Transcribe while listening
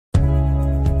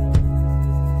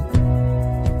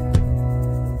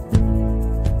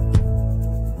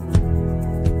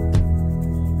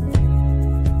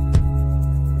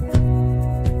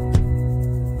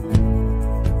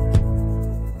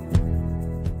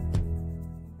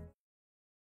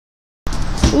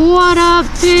What up,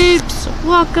 peeps?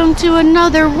 Welcome to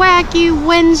another wacky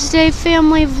Wednesday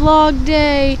family vlog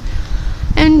day.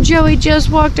 And Joey just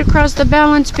walked across the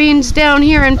balance beams down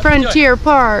here in Frontier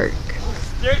Park.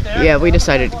 Yeah, we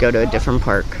decided to go to a different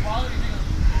park.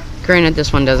 Granted,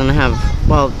 this one doesn't have,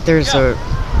 well, there's a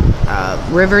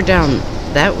river down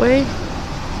that way.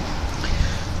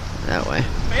 That way.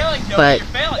 But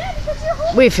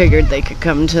we figured they could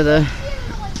come to the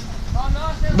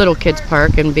little kids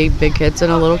park and be big kids in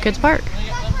a little kids park.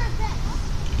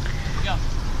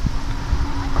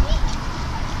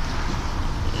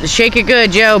 Shake it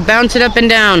good, Joe. Bounce it up and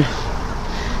down.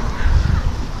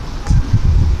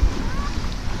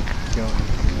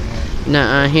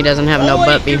 Nuh-uh, he doesn't have no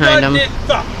butt behind him.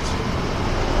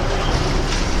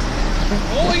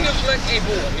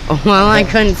 Well, I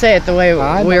couldn't say it the way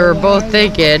we were both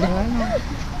thinking.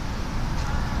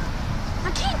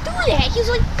 He's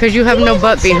like, because you have no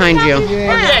butt behind you.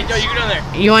 Yeah, Joe, you go down there.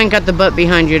 You ain't got the butt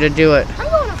behind you to do it. I'm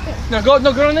going up there. No, go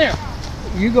down there.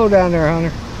 You go down there,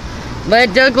 Hunter.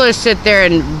 Let Douglas sit there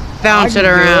and bounce it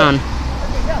around.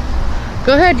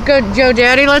 Go ahead, go, Joe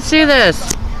Daddy. Let's see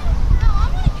this.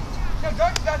 No,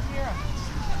 Doug's got the mirror.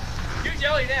 You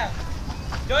Joey now.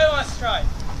 Joey wants to try.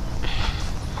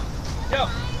 Joe.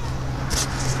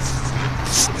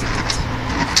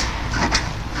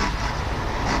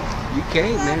 You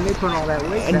can't, man. They put all that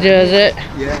weight down. Does it?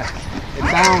 Yeah. It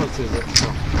balances it.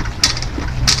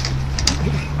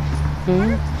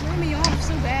 Hmm? Throw me off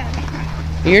so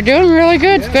bad. You're doing really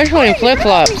good, especially in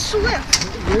flip-flops. You're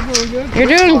doing good.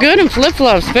 You're doing good in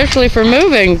flip-flops, especially for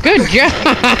moving. Good job.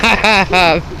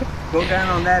 Go down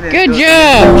on that end. Good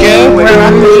job, Joe.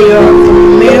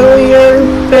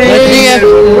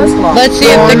 Let's see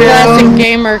if the classic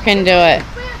gamer can do it.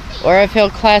 Or if he'll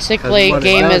classically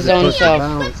game his own self.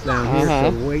 Down here,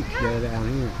 so the weight's there down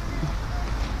here.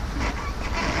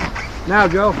 Now,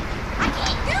 Joe. I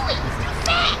can't do it. He's too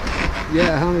fat.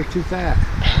 Yeah, Hunter's too fat.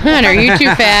 Hunter, you too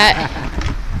fat.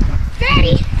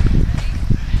 Fatty.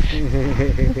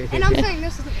 And I'm saying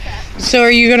this isn't fat. So are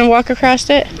you going to walk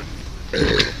across it?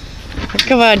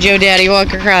 Come on, Joe Daddy,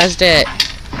 walk across it.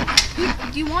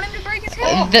 Do you want him to break his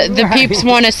head? The peeps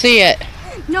want to see it.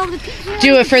 No, the people.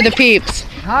 Do it for the peeps.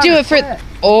 Do it for...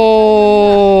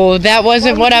 Oh, that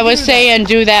wasn't what I was saying.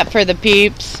 Do that for the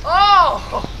peeps.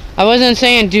 Oh! I wasn't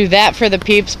saying do that for the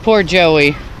peeps. Poor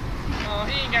Joey. Oh,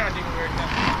 he ain't gonna do weird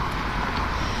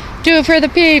stuff. Do it for the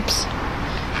peeps.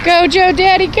 Go, Joe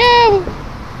Daddy, go.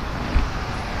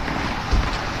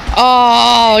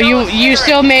 Oh, you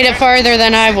still made it farther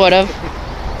than I would have.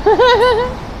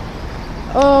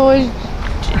 Oh,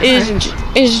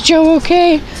 is Joe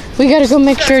okay? We gotta go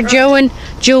make sure Joe and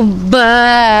Joe boys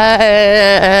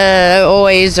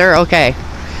are okay.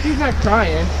 He's not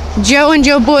crying. Joe and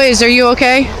Joe boys, are you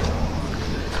okay?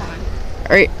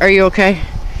 Are you okay?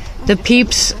 The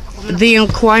peeps, the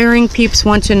inquiring peeps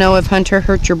want to know if Hunter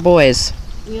hurt your boys.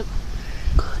 Yep.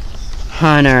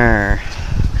 Hunter.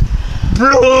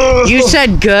 You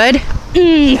said good?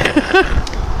 Okay,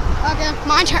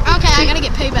 my turn. Okay, I gotta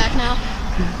get payback now.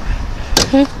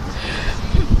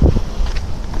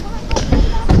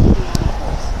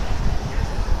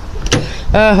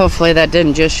 Hopefully that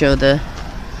didn't just show the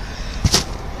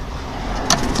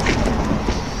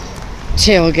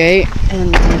tailgate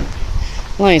and the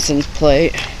license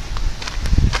plate.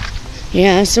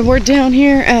 Yeah, so we're down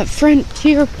here at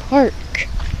Frontier Park.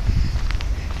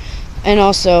 And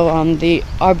also on the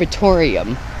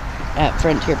Arboretum at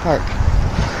Frontier Park.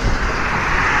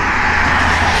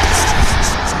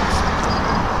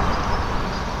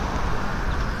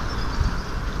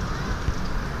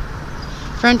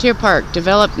 Frontier Park,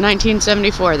 developed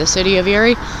 1974. The city of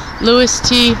Erie, Louis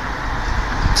T.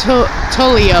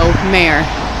 Tolio, mayor.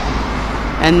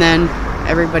 And then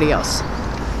everybody else.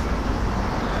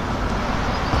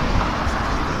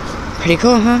 Pretty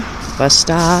cool, huh? Bus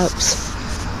stops.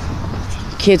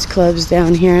 Kids clubs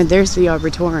down here. There's the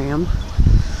Arboretum.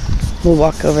 We'll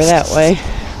walk over that way.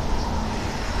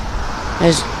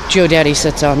 As Joe Daddy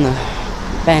sits on the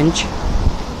bench.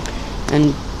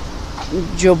 And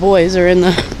Joe boys are in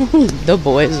the the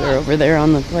boys are over there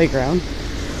on the playground.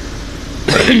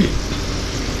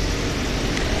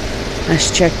 Let's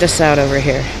check this out over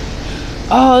here.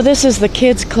 Oh, this is the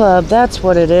kids club. That's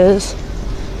what it is.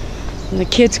 And the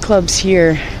kids club's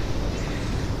here.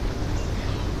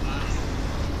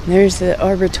 There's the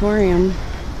Arboretum,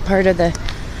 part of the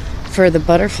for the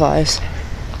butterflies.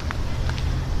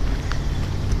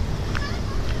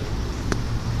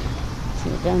 See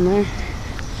it down there?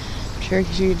 Sure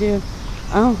you do.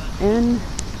 Oh, and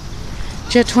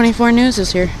Jet 24 News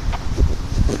is here.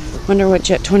 Wonder what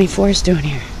Jet 24 is doing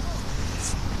here.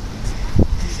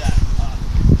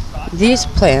 These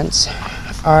plants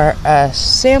are a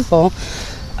sample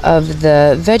of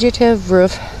the vegetative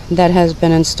roof that has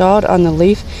been installed on the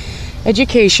Leaf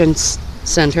Education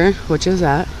Center, which is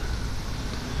that.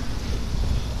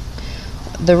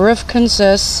 The roof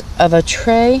consists of a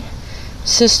tray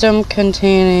system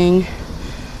containing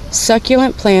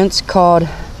succulent plants called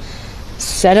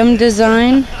sedum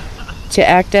design to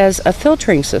act as a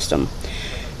filtering system.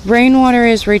 Rainwater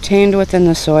is retained within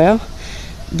the soil,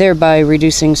 thereby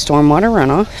reducing stormwater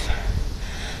runoff.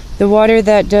 The water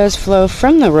that does flow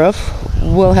from the roof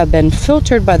will have been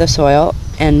filtered by the soil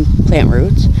and plant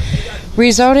roots,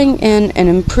 resulting in an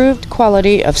improved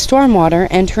quality of stormwater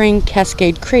entering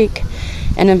Cascade Creek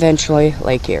and eventually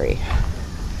Lake Erie.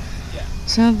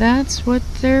 So that's what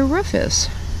their roof is.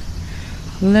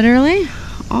 Literally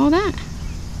all that.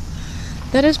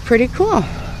 That is pretty cool.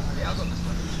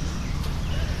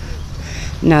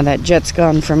 Now that jet's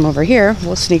gone from over here,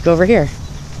 we'll sneak over here.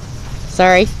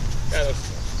 Sorry.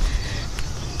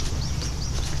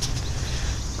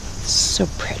 So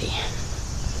pretty.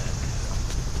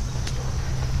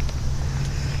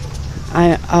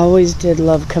 I always did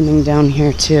love coming down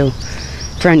here to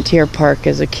Frontier Park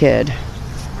as a kid.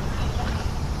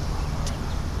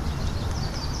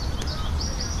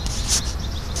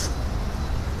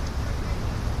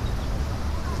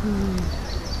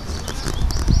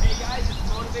 Hey guys, it's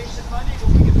Motivation Monday.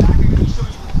 When we get back, I'm going to show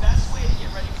you the best way to get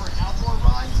ready for an outdoor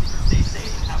run so you can stay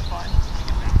safe and have fun.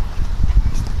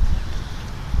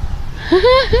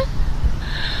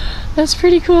 That's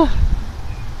pretty cool.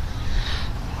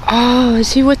 Oh,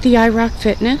 is he with the iRock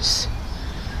Fitness?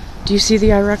 Do you see the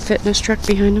iRock Fitness truck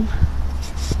behind him?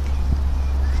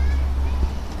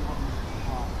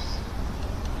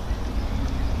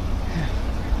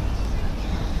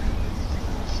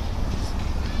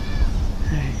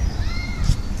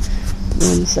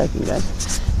 One second,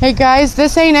 guys. Hey guys,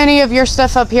 this ain't any of your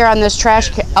stuff up here on this trash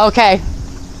can. Okay.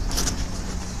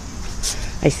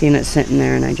 I seen it sitting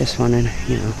there and I just wanted,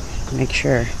 you know, make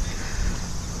sure.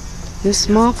 This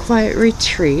small quiet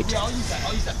retreat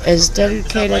is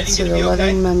dedicated to the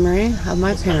loving memory of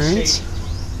my parents,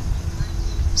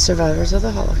 survivors of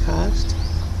the Holocaust,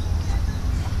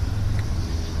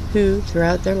 who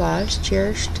throughout their lives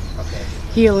cherished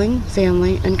healing,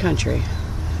 family, and country.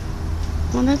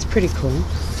 Well, that's pretty cool.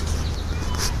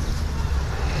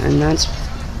 And that's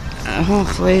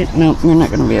hopefully, nope, you're not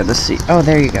going to be able to see. Oh,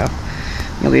 there you go.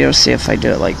 You'll be able to see if I do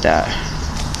it like that.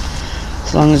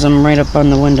 As long as I'm right up on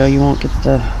the window, you won't get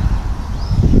the...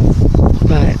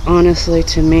 But honestly,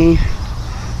 to me,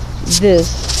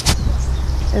 this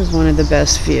is one of the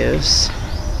best views.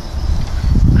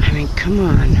 I mean, come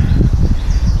on.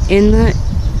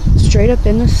 Straight up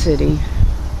in the city,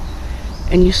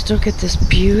 and you still get this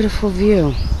beautiful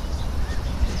view.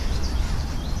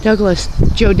 Douglas,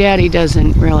 Joe Daddy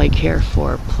doesn't really care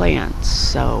for plants,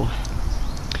 so...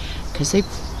 Because they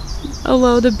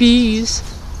allow the bees.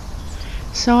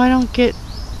 So I don't get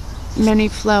many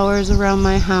flowers around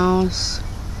my house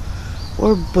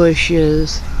or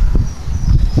bushes.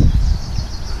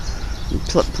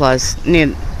 Plus,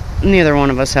 neither one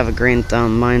of us have a green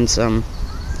thumb. Mine's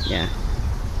yeah,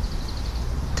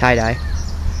 tie-dye.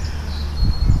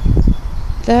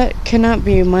 That cannot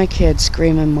be my kid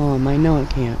screaming Mom. I know it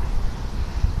can't.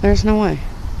 There's no way.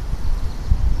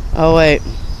 Oh wait.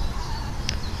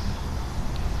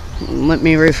 Let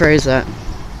me rephrase that.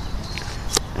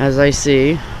 As I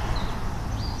see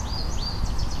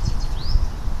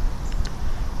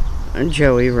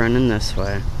Joey running this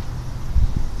way.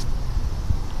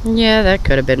 Yeah, that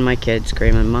could have been my kid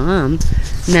screaming, Mom,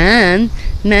 Nan,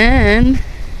 Nan.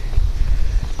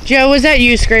 Joe, was that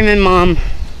you screaming, Mom?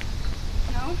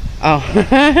 No. Oh,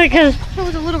 because That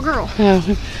was a little girl.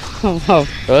 oh,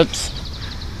 oops.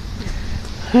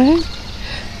 I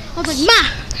was like, Ma!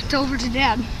 It's over to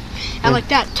Dad. I like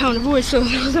that tone of voice, so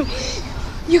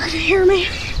you could hear me.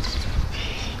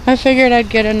 I figured I'd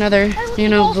get another, Hey, you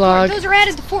know, golf carts. vlog. Those are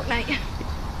added to Fortnite.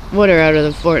 What are out of the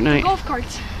Fortnite? Golf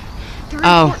carts. They're in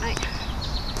Oh.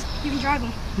 Fortnite. You can drive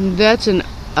them. That's an,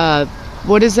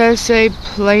 what does that say?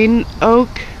 Plain oak?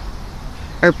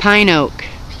 Or pine oak?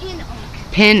 Pin oak.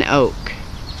 Pin oak.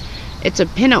 It's a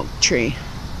pin oak tree.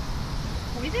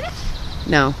 Poisonous?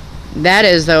 No. That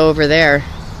is, though, over there.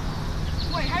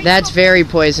 Wait, how do you That's spell very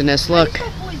poisonous. poison? Look. How do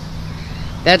you spell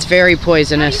poison? That's very How do you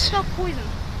poisonous. spell poison?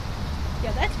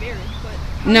 Yeah, that's very,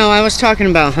 but... No, I was talking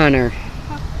about Hunter.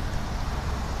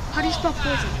 How do you spell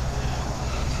poison?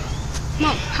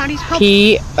 Mom, how do you spell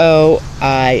P-O-I-S-O-N.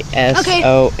 Okay,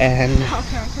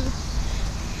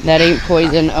 That ain't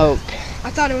poison oak. I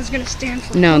thought it was going to stand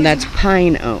for No, poison. that's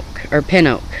pine oak. Or pin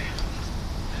oak.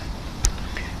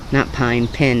 Not pine,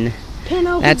 pin. Pin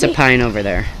oak. That's a pine over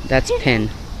there. That's pin.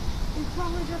 It's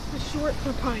probably just the short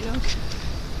for pine oak.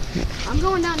 I'm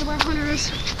going down to where Hunter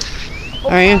is.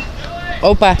 Are you?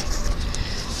 Opa.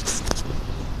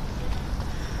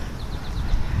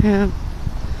 Yeah.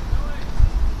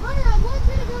 Hunter, I want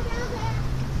you to go down there.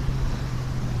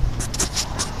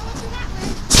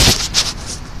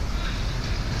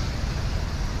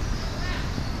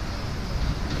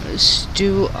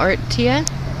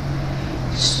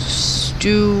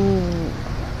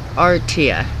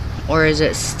 Stuartia, or is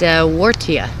it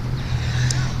Stewartia?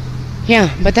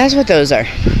 Yeah, but that's what those are.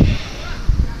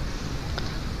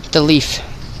 The leaf.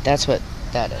 That's what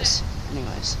that is.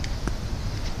 Anyways.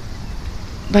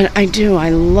 But I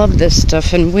love this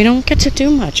stuff, and we don't get to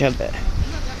do much of it.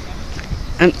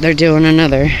 They're doing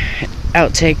another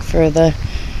outtake for the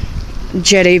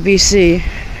Jet ABC,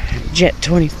 Jet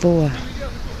 24.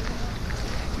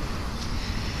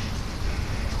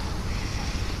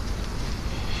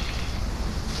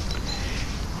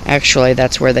 Actually,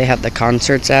 that's where they have the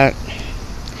concerts at.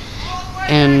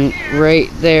 And right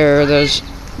there,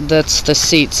 that's the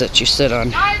seats that you sit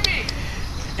on.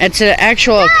 It's an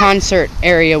actual concert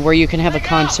area where you can have a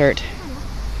concert.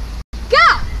 Go!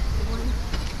 1,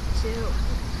 2,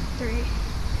 3,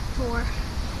 4,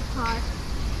 5,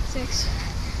 6,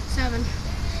 7,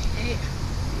 8, 9,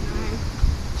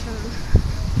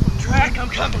 10. Track, I'm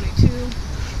coming. 22,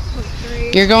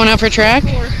 23. You're going out for track?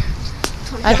 24,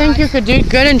 I think you could do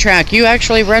good in track. You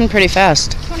actually run pretty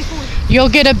fast. 24. You'll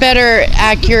get a better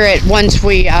accurate once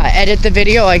we edit the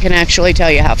video. I can actually tell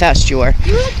you how fast you are.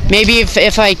 Maybe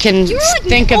if I can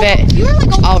think of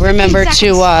it, I'll remember to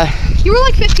You were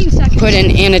like 15 seconds. put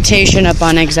an annotation up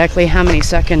on exactly how many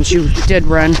seconds you did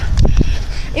run.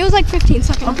 It was like 15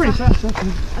 seconds. I'm pretty fast, okay.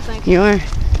 I think. You are.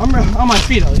 I'm on my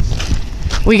feet at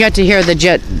least. We got to hear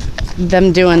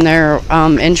them doing their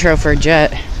intro for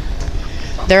Jet.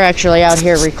 They're actually out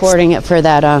here recording it for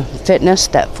that fitness,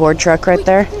 that Ford truck right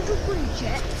there.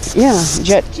 Yeah,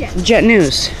 Jet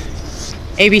News.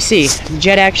 ABC,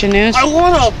 Jet Action News. I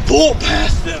want to bolt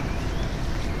past them.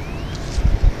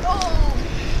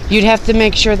 You'd have to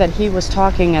make sure that he was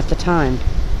talking at the time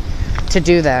to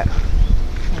do that.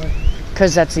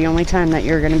 Because that's the only time that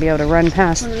you're going to be able to run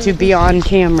past, to be on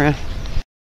camera.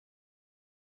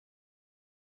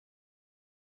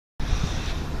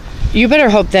 You better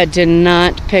hope that did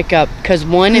not pick up, because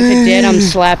one, if it did, I'm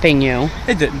slapping you.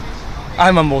 It didn't.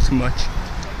 I mumble too much.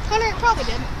 Hunter, it probably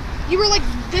did. You were like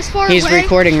this far He's away.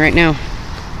 recording right now.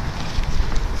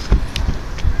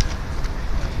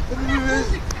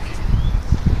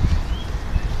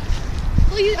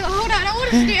 Hold on, I want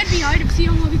to stand behind him, see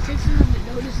how long it takes for him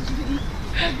to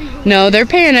notice me. No, they're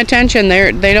paying attention.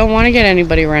 They don't want to get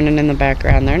anybody running in the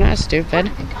background. They're not stupid.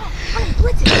 Hunter,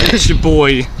 blitz it. It's your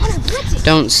boy, Hunter, blitz it.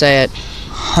 Don't say it.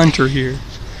 Hunter here.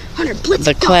 Hunter, blitz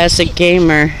The it. classic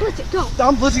gamer. Blitz it, go.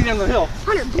 I'm blitzing down the hill.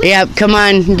 Hunter, blitz Yep, come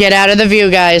on, get out of the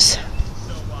view, guys.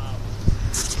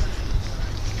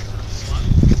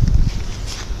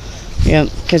 Yep,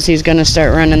 because he's going to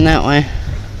start running that way.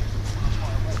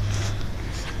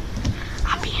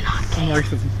 I'm being on. I'm like,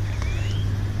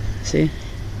 See?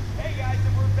 hey guys,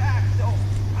 and we're back. So,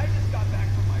 I just got back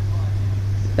from my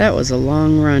run. That was a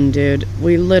long run, dude.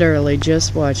 We literally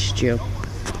just watched you.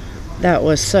 That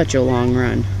was such a long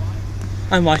run.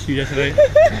 I'm watching Jet tonight.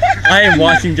 I am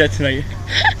watching Jet tonight.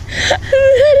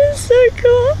 That is so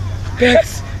cool.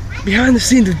 That's behind the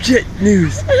scenes of Jet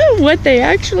News. What they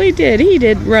actually did. He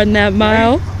did run that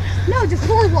mile. No, just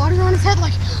pour water on his head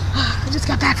like, I just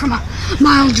got back from a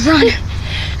mild run.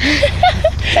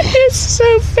 It's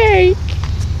so fake.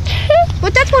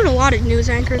 But that's what a lot of news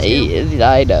anchors do.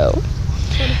 I know.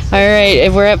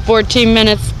 Alright, we're at 14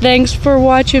 minutes. Thanks for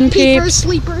watching, Peepers, peeps.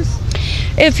 sleepers.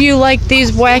 If you like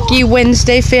these wacky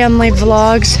Wednesday family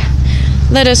vlogs,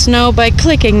 let us know by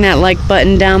clicking that like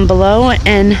button down below.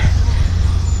 And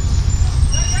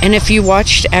if you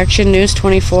watched Action News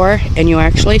 24 and you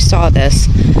actually saw this,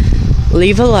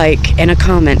 leave a like and a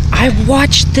comment. I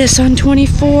watched this on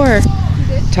 24.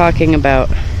 Talking about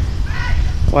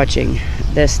watching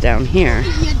this down here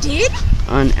You did?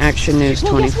 on Action News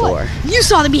Well, guess 24. what? You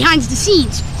saw the behind the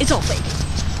scenes. It's all fake.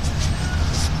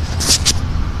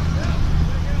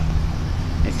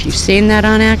 If you've seen that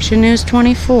on Action News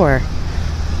 24,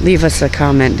 leave us a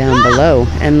comment down below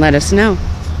and let us know.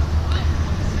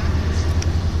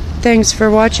 Thanks for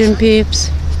watching, peeps.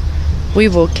 We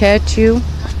will catch you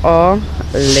all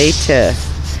later.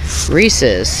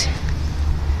 Reese's.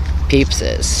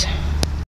 Peepses.